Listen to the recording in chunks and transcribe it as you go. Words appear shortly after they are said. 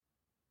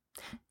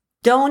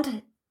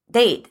Don't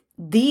date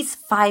these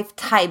 5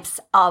 types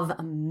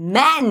of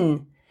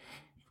men.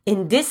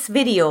 In this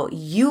video,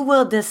 you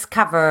will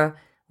discover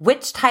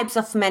which types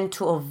of men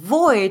to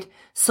avoid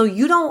so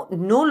you don't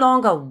no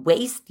longer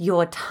waste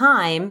your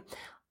time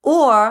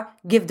or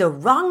give the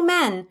wrong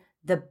man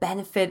the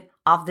benefit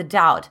of the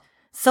doubt.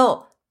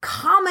 So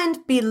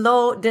comment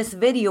below this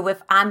video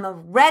if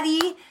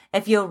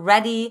you're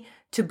ready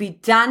to be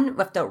done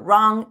with the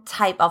wrong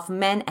type of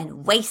men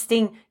and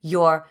wasting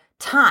your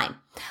time.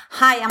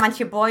 Hi, I'm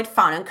Antje Boyd,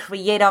 founder and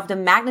creator of the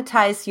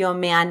Magnetize Your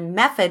Man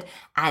method.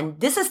 And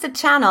this is the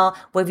channel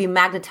where we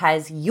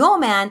magnetize your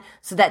man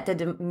so that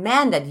the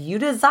man that you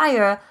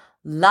desire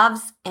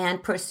loves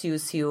and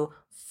pursues you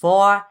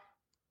forever.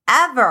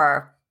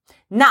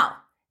 Now,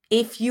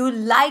 if you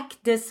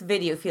like this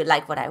video, if you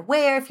like what I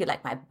wear, if you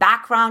like my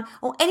background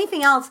or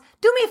anything else,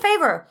 do me a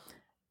favor.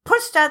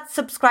 Push that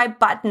subscribe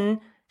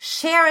button,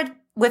 share it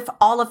with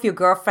all of your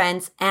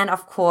girlfriends, and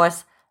of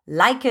course,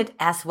 like it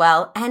as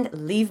well and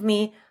leave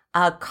me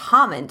a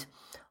comment.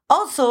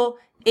 Also,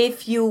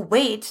 if you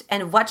wait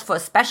and watch for a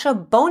special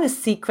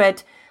bonus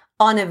secret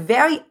on a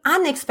very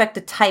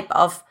unexpected type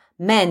of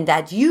men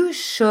that you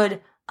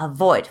should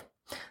avoid.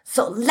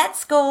 So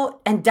let's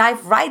go and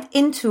dive right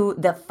into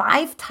the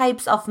 5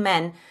 types of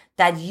men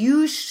that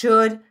you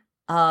should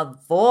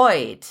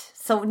avoid.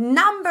 So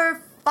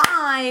number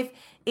 5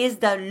 is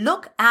the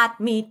look at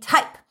me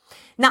type.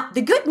 Now,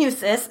 the good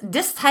news is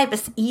this type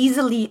is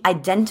easily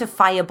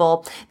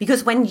identifiable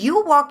because when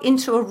you walk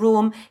into a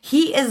room,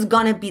 he is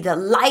going to be the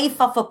life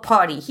of a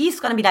party. He's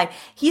going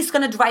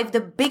to drive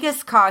the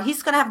biggest car.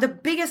 He's going to have the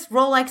biggest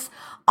Rolex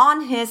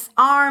on his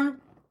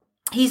arm.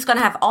 He's going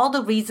to have all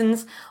the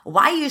reasons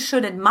why you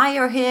should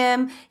admire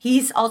him.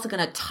 He's also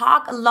going to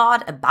talk a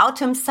lot about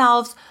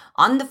himself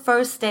on the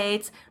first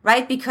dates,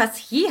 right?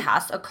 Because he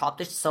has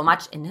accomplished so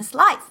much in his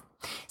life.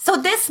 So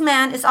this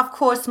man is, of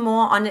course,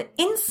 more on an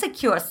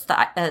insecure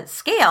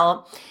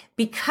scale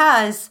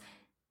because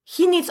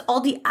he needs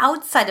all the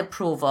outside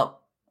approval.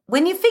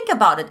 When you think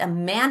about it, a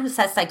man who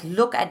says, like,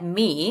 look at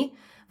me,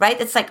 right?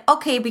 It's like,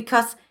 okay,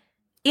 because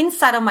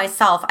inside of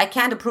myself, I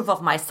can't approve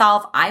of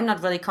myself. I'm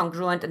not really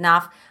congruent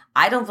enough.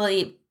 I'm not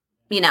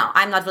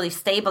really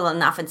stable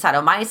enough inside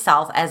of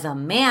myself as a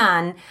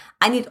man.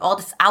 I need all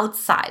this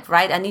outside,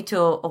 right? I need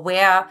to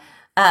wear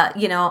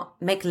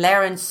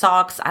McLaren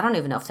socks. I don't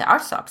even know if there are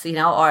socks, or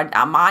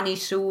Armani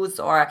shoes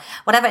or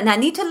whatever. And I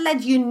need to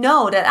let you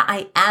know that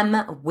I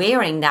am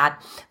wearing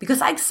that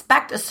because I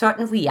expect a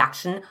certain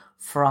reaction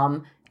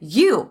from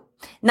you.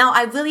 Now,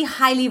 I really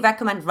highly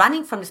recommend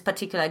running from this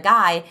particular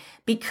guy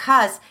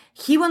because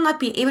he will not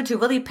be able to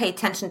really pay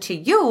attention to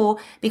you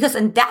because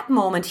in that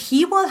moment,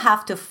 he will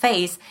have to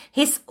face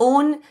his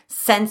own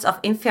sense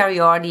of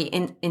inferiority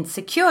and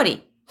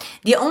insecurity.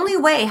 The only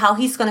way how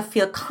he's going to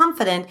feel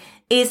confident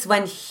is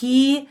when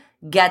he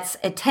gets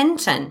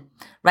attention,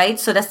 right?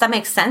 So does that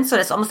make sense? So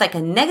there's almost like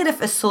a negative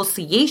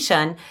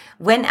association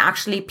when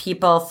actually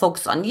people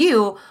focus on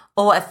you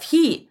or if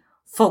he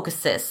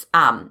focuses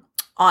on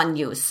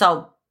you.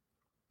 So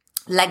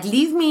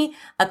leave me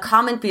a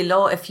comment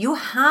below if you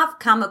have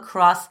come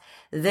across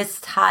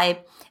this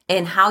type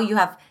and how you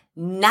have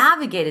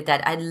navigated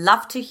that. I'd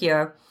love to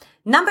hear.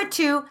 Number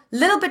 2,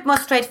 little bit more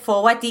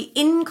straightforward, the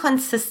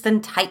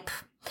inconsistent type.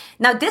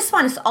 Now, this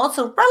one is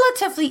also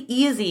relatively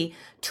easy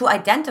to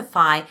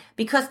identify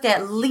because they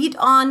lead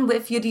on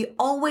with you the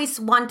always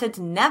wanted,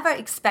 never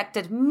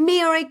expected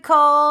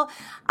miracle.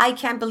 I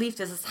can't believe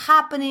this is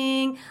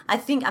happening. I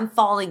think I'm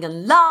falling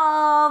in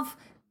love.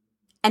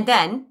 And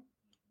then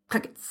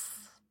crickets.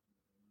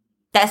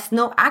 There's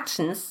no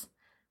actions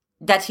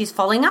that he's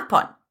following up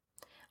on.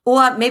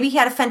 Or maybe he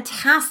had a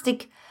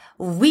fantastic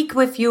week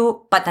with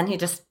you, but then he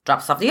just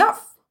drops off the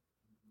earth.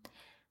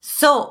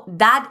 So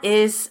that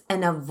is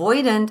an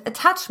avoidant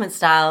attachment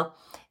style.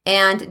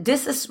 And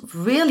this is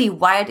really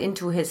wired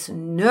into his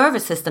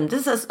nervous system.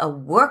 This is a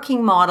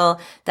working model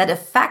that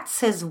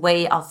affects his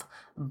way of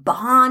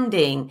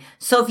bonding.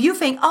 So if you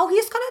think, oh,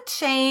 he's going to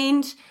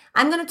change,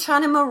 I'm going to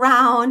turn him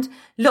around.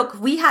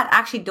 Look, we had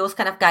actually those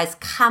kind of guys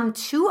come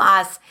to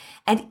us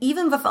and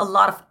even with a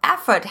lot of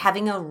effort,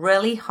 having a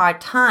really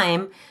hard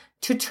time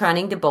to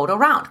turning the boat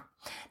around.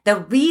 The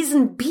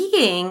reason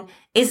being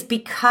is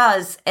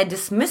because a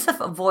dismissive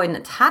avoidant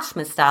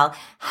attachment style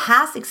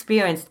has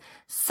experienced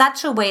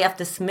such a way of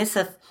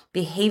dismissive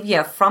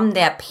behavior from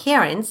their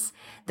parents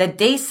that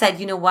they said,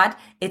 you know what,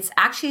 it's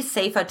actually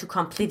safer to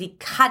completely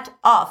cut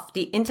off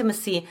the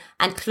intimacy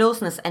and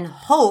closeness and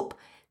hope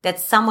that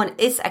someone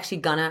is actually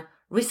gonna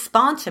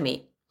respond to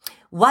me.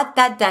 What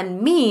that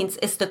then means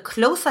is the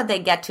closer they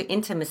get to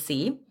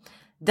intimacy,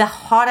 the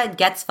harder it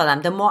gets for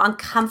them, the more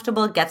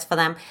uncomfortable it gets for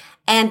them,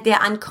 and their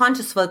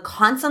unconscious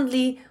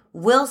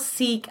will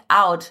seek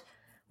out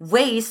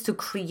ways to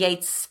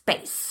create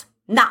space.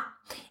 Now,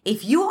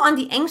 if you're on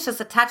the anxious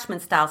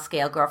attachment style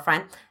scale,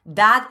 girlfriend,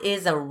 that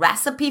is a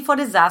recipe for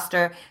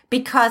disaster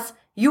because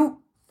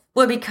you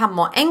will become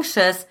more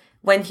anxious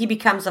when he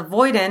becomes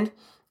avoidant.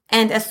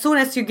 And as soon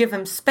as you give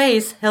him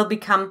space, he'll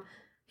come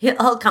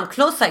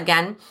closer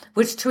again,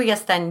 which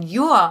triggers then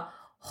your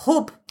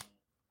hope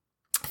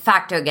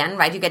factor again,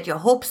 right? You get your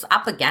hopes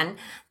up again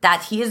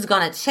that he is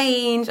going to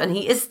change and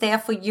he is there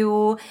for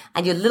you,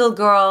 and your little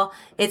girl,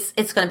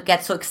 it's going to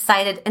get so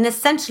excited. And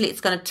essentially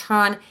it's going to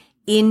turn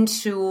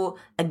into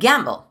a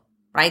gamble,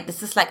 right?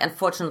 This is like,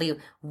 unfortunately,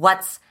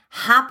 what's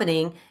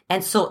happening.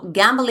 And so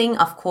gambling,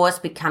 of course,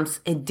 becomes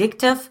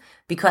addictive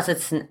because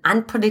it's an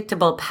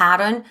unpredictable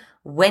pattern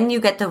when you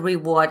get the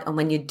reward and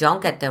when you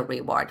don't get the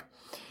reward.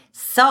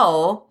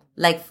 So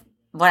like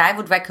what I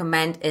would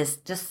recommend is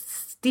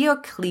just steer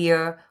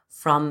clear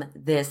from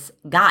this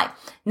guy.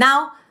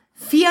 Now,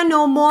 fear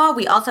no more.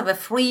 We also have a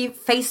free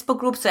Facebook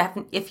group.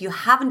 So if you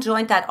haven't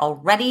joined that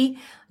already,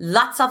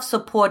 lots of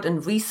support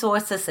and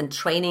resources and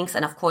trainings,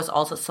 and of course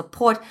also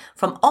support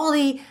from all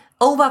the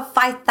over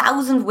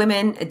 5,000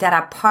 women that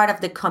are part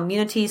of the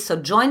community. So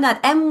join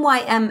that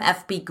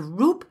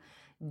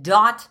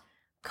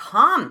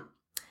mymfbgroup.com.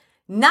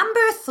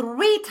 Number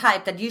 3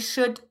 type that you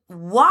should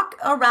walk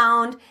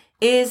around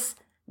is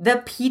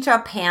the Peter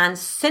Pan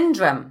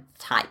syndrome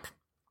type.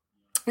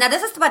 Now,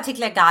 this is the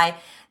particular guy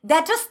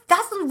that just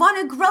doesn't want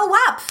to grow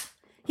up.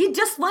 He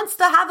just wants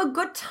to have a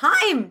good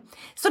time.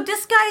 So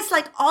this guy is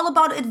like all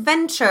about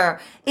adventure.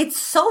 It's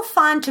so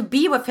fun to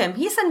be with him.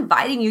 He's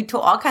inviting you to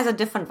all kinds of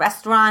different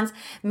restaurants.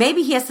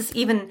 Maybe he has this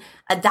even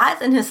a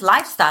diet in his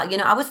lifestyle. You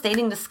know, I was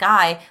dating this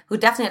guy who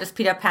definitely had this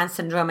Peter Pan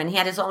syndrome, and he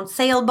had his own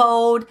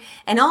sailboat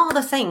and all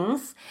the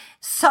things.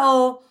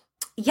 So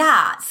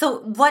yeah.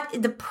 So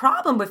what the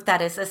problem with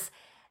that is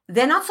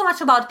they're not so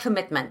much about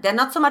commitment. They're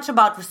not so much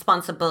about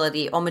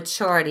responsibility or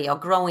maturity or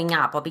growing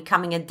up or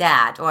becoming a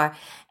dad or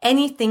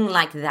anything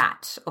like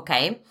that,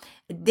 okay?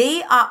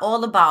 They are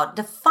all about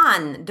the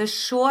fun, the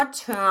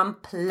short-term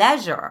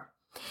pleasure.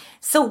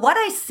 So what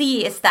I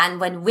see is that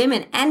when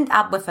women end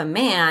up with a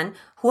man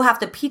who have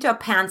the Peter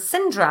Pan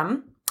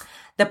syndrome,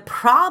 the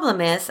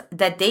problem is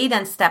that they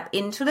then step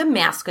into the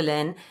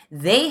masculine.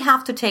 They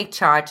have to take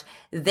charge.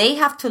 They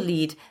have to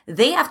lead.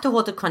 They have to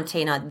hold the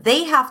container.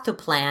 They have to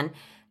plan.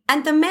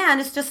 And the man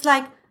is just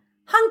like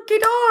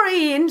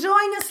hunky-dory,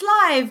 enjoying his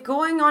life,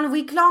 going on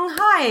week-long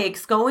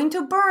hikes, going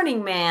to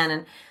Burning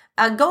Man,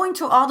 and going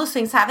to all those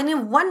things, having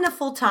a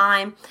wonderful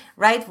time,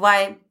 right?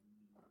 While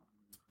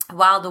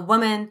the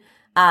woman,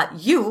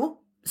 you,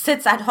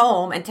 sits at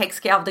home and takes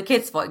care of the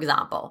kids, for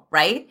example,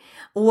 right?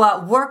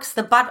 Or works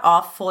the butt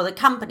off for the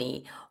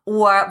company,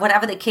 or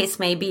whatever the case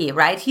may be,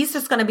 right? He's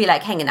just going to be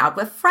like hanging out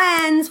with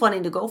friends,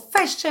 wanting to go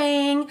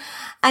fishing,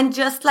 and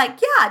just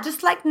like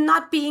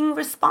not being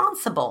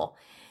responsible.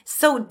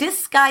 So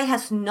this guy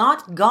has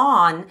not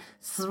gone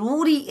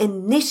through the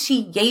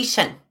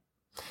initiation,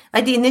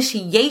 right? The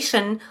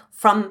initiation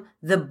from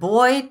the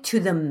boy to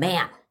the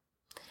man.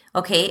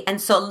 Okay. And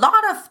so a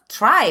lot of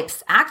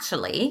tribes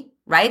actually,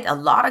 right? A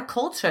lot of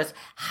cultures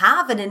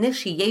have an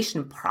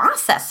initiation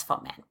process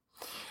for men.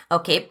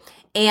 Okay.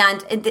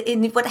 And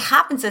what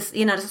happens is,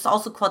 this is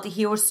also called the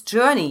hero's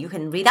journey. You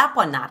can read up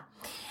on that.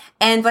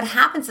 And what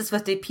happens is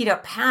with the Peter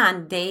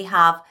Pan, they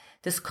have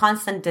this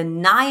constant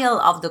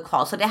denial of the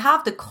call. So they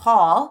have the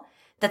call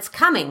that's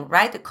coming,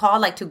 right? The call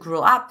like to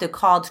grow up, the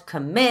call to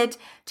commit,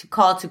 to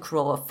call to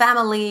grow a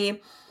family,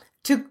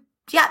 to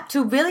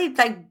really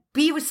like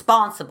be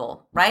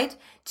responsible, right?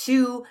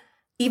 To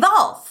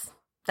evolve.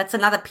 That's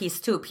another piece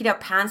too. Peter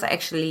Pans are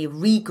actually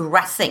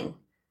regressing,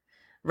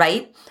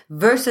 right?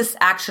 Versus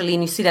actually,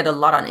 and you see that a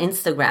lot on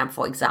Instagram,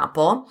 for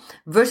example,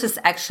 versus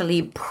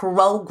actually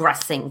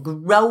progressing,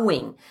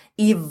 growing,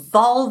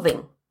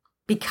 evolving,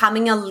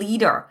 becoming a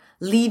leader,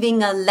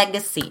 leaving a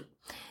legacy.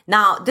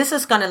 Now, this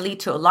is going to lead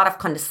to a lot of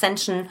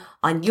condescension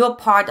on your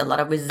part, a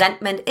lot of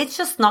resentment. It's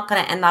just not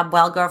going to end up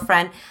well,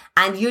 girlfriend,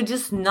 and you're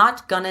just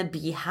not going to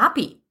be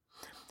happy.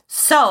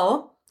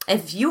 So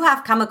if you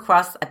have come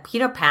across a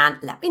Peter Pan,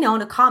 let me know in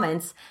the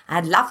comments.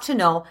 I'd love to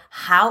know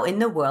how in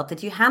the world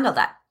did you handle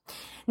that.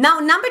 Now,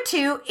 number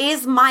 2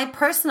 is my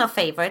personal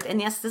favorite. And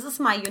yes, this is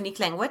my unique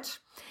language.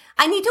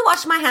 I need to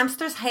wash my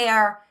hamster's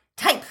hair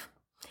type.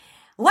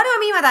 What do I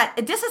mean by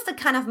that? This is the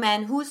kind of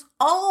man who's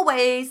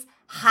always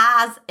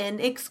has an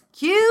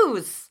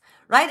excuse,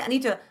 right? I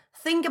need to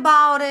think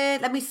about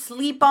it. Let me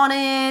sleep on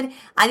it.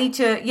 I need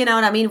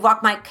to,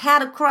 walk my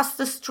cat across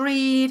the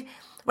street,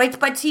 right?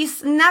 But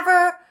he's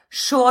never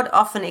short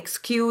of an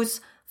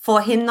excuse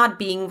for him not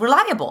being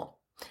reliable.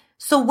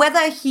 So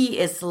whether he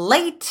is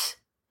late,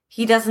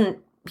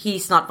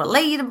 he's not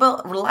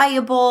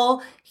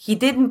reliable, he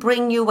didn't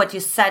bring you what you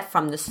said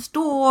from the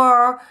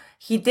store,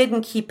 he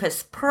didn't keep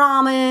his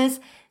promise.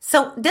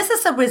 So this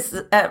is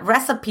a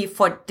recipe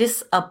for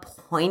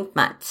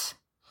disappointment.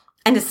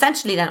 And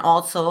essentially then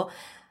also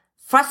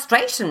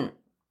frustration.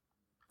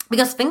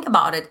 Because think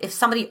about it, if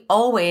somebody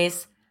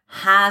always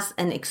has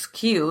an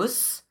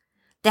excuse,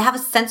 they have a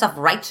sense of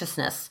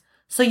righteousness.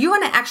 So you're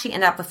going to actually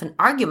end up with an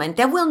argument.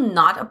 They will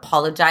not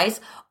apologize,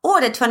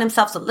 or they turn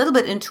themselves a little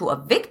bit into a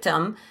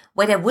victim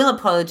where they will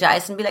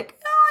apologize and be like,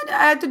 oh,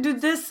 I had to do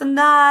this and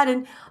that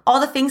and all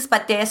the things,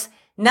 but there's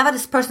never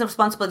this personal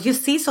responsibility. You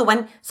see, so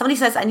when somebody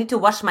says, I need to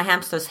wash my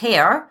hamster's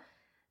hair,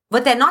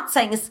 what they're not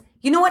saying is,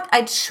 you know what?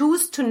 I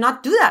choose to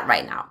not do that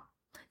right now.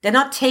 They're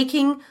not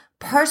taking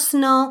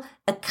personal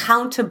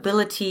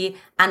accountability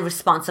and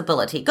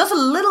responsibility. It goes a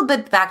little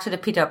bit back to the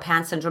Peter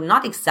Pan syndrome,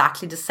 not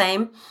exactly the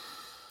same.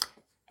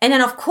 And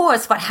then, of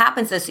course, what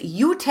happens is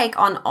you take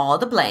on all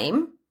the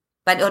blame,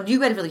 right? Or you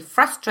get really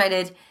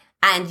frustrated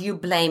and you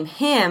blame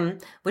him,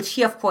 which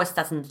he, of course,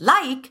 doesn't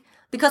like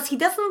because he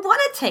doesn't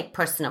want to take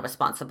personal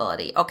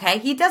responsibility, okay?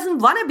 He doesn't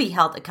want to be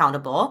held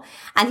accountable,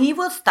 and he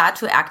will start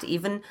to act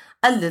even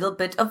a little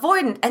bit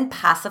avoidant and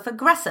passive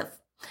aggressive.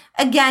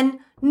 Again,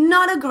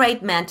 not a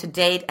great man to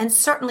date, and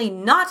certainly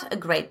not a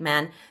great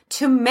man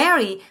to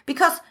marry,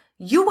 because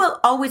you will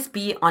always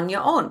be on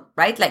your own,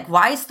 right? Like,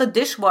 why is the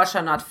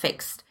dishwasher not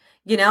fixed?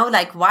 You know,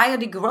 like, why are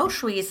the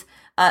groceries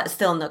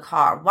still in the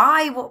car?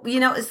 Why, you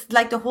know, it's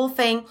like the whole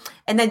thing.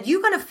 And then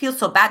you're going to feel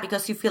so bad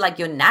because you feel like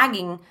you're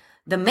nagging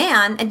the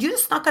man, and you're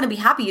just not going to be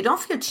happy. You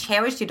don't feel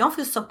cherished. You don't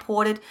feel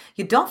supported.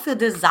 You don't feel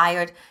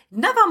desired.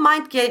 Never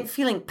mind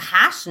feeling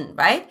passion,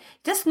 right?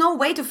 There's no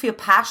way to feel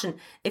passion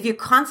if you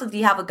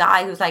constantly have a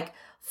guy who's like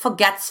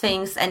forgets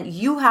things and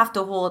you have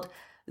to hold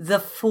the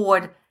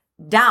fort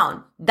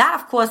down. That,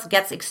 of course,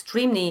 gets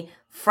extremely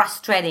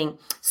frustrating.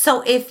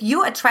 So if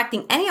you're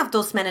attracting any of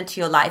those men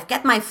into your life,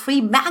 get my free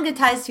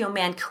Magnetize Your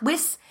Man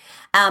quiz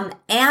at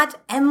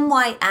mymquiz.com.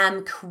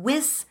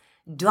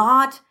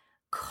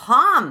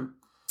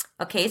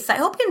 Okay, so I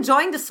hope you're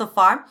enjoying this so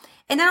far.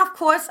 And then, of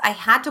course, I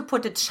had to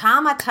put the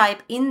charmer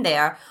type in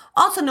there,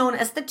 also known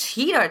as the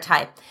cheater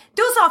type.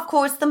 Those are, of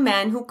course, the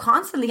men who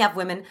constantly have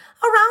women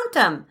around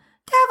them.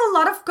 They have a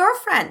lot of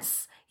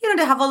girlfriends. You know,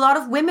 they have a lot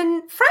of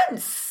women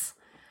friends.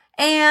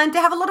 And they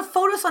have a lot of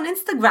photos on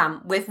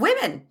Instagram with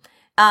women.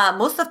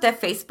 Most of their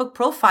Facebook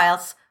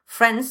profiles,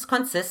 friends,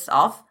 consist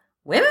of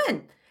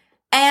women.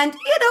 And,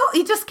 you know,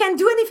 he just can't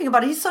do anything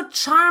about it. He's so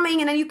charming,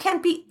 and then you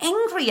can't be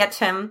angry at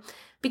him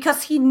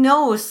because he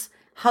knows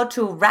how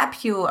to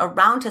wrap you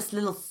around his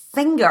little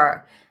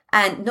finger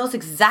and knows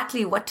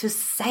exactly what to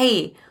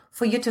say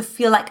for you to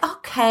feel like,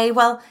 okay,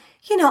 well,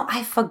 you know,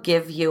 I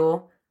forgive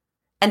you.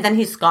 And then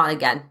he's gone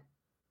again.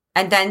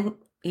 And then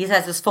he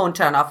has his phone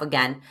turned off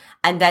again.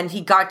 And then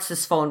he guards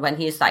his phone when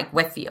he's like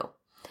with you.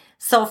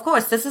 So, of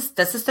course, this is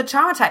the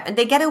charmer type, and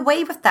they get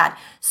away with that.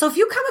 So if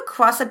you come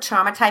across a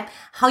charmer type,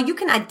 how you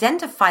can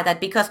identify that,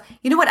 because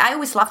you know what I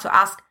always love to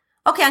ask,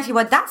 okay, Antje,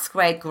 well, that's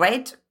great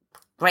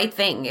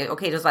thing.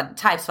 Okay, those are the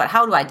types, but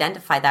how do I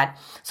identify that?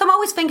 So I'm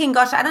always thinking,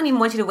 gosh, I don't even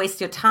want you to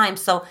waste your time.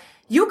 So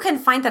you can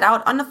find that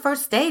out on the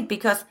first date,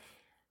 because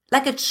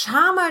like a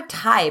charmer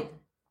type,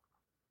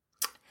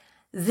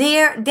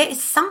 there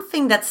is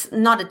something that's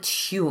not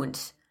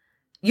attuned.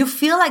 You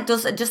feel like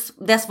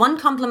there's one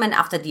compliment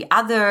after the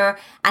other,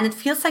 and it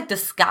feels like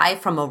this guy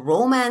from a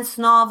romance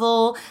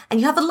novel,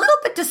 and you have a little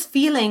bit this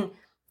feeling,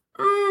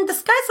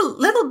 this guy's a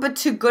little bit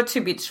too good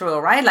to be true,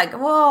 right? Like,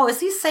 whoa,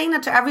 is he saying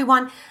that to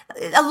everyone?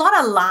 A lot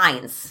of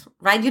lines,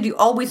 right? You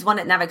always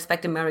want it, never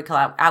expect a miracle.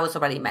 I was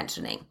already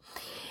mentioning.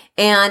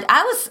 And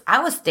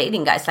I was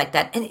dating guys like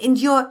that. And in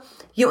your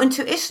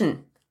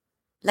intuition,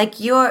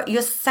 like your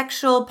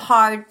sexual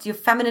part, your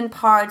feminine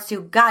parts, your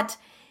gut,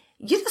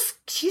 you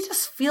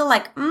just feel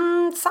like,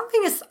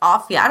 something is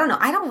off here. I don't know.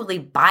 I don't really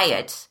buy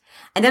it.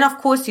 And then, of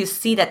course, you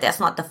see that there's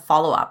not the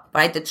follow-up,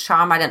 right? The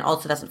charmer then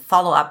also doesn't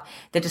follow up.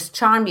 They just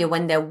charm you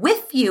when they're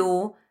with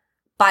you,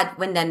 but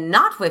when they're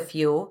not with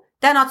you,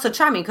 they're not so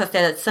charming because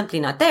they're simply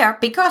not there,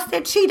 because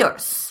they're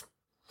cheaters.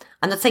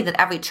 I'm not saying that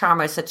every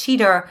charmer is a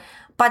cheater,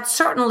 but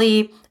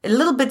certainly a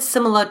little bit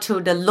similar to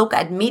the look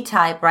at me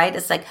type, right?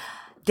 It's like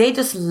they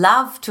just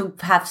love to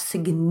have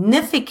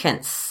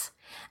significance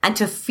and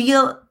to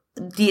feel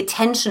the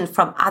attention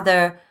from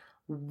other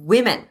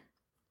women.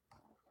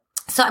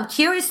 So I'm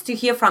curious to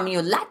hear from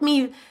you. Let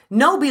me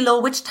know below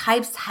which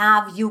types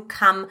have you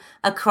come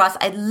across.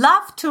 I'd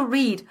love to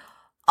read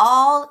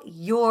all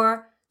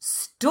your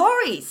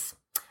stories.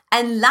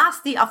 And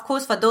lastly, of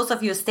course, for those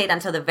of you who stayed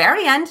until the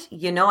very end,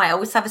 you know I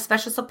always have a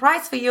special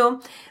surprise for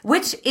you,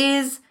 which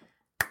is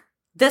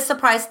the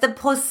surprise, the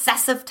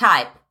possessive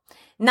type.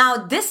 Now,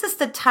 this is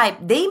the type,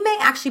 they may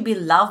actually be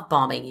love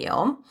bombing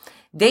you.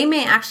 They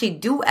may actually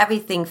do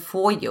everything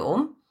for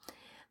you.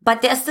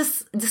 But there's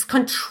this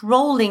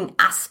controlling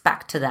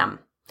aspect to them.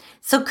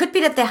 So it could be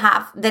that they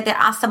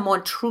ask some more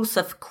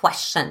intrusive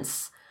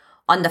questions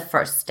on the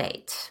first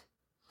date,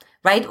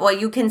 right? Or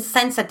you can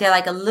sense that they're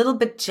like a little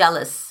bit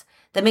jealous.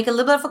 They make a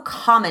little bit of a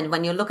comment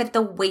when you look at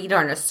the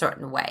waiter in a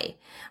certain way,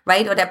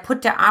 right? Or they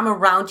put their arm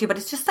around you, but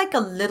it's just like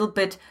a little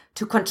bit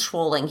too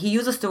controlling. He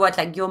uses the word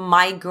like, you're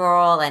my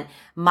girl and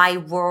my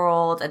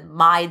world and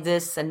my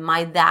this and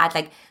my that.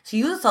 Like, so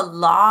he uses a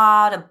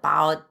lot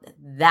about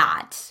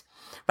that.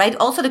 Right?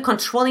 Also, the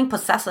controlling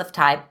possessive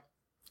type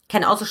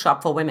can also show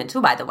up for women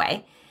too, by the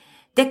way.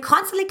 They're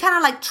constantly kind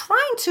of like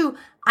trying to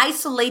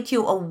isolate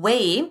you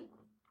away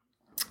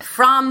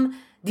from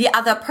the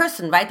other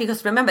person, right?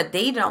 Because remember,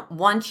 they don't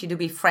want you to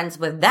be friends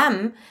with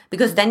them,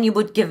 because then you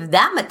would give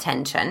them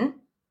attention.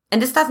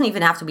 And this doesn't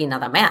even have to be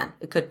another man.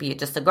 It could be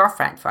just a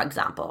girlfriend, for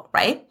example,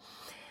 right?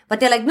 But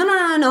they're like,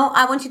 no.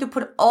 I want you to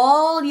put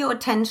all your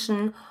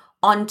attention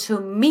onto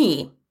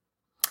me.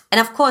 And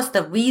of course,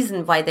 the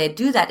reason why they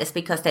do that is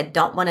because they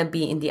don't want to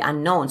be in the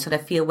unknown. So they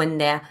feel when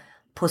they're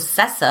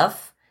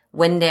possessive,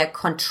 when they're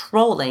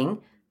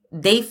controlling,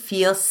 they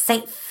feel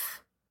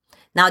safe.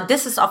 Now,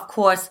 this is, of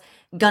course,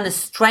 going to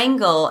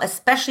strangle,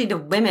 especially the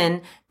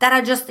women that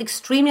are just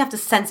extremely have the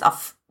sense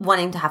of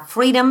wanting to have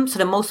freedom. So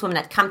the most women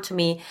that come to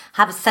me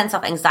have a sense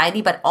of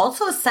anxiety, but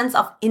also a sense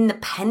of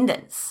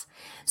independence.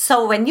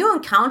 So when you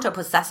encounter a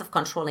possessive,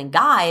 controlling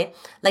guy,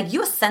 like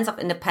your sense of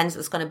independence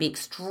is going to be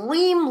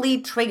extremely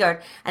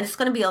triggered, and it's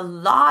going to be a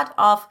lot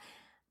of,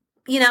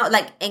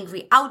 like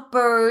angry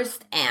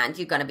outbursts, and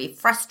you're going to be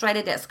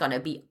frustrated. There's going to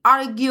be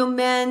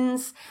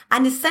arguments,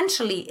 and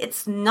essentially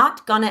it's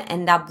not going to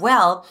end up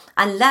well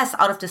unless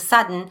out of the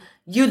sudden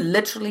you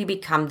literally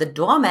become the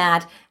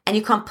doormat and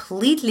you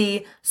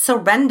completely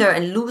surrender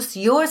and lose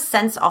your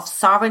sense of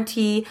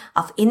sovereignty,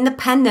 of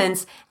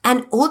independence,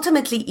 and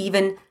ultimately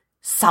even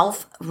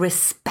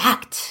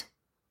self-respect.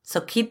 So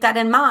keep that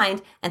in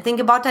mind and think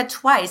about that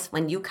twice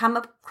when you come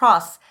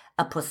across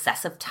a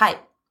possessive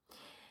type.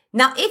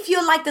 Now, if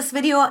you like this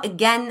video,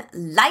 again,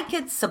 like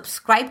it,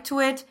 subscribe to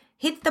it,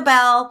 hit the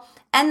bell,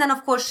 and then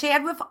of course share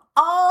it with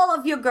all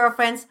of your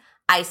girlfriends.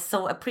 I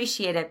so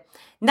appreciate it.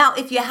 Now,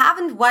 if you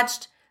haven't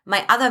watched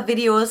my other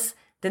videos,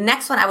 the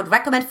next one I would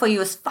recommend for you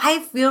is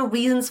 5 real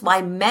reasons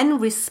why men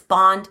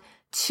respond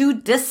to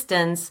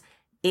distance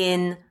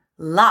in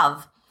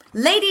love.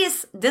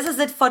 Ladies, this is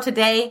it for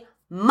today.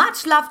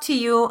 Much love to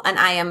you, and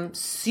I am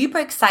super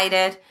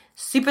excited,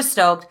 super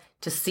stoked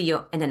to see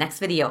you in the next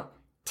video.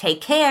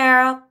 Take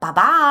care.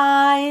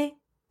 Bye-bye.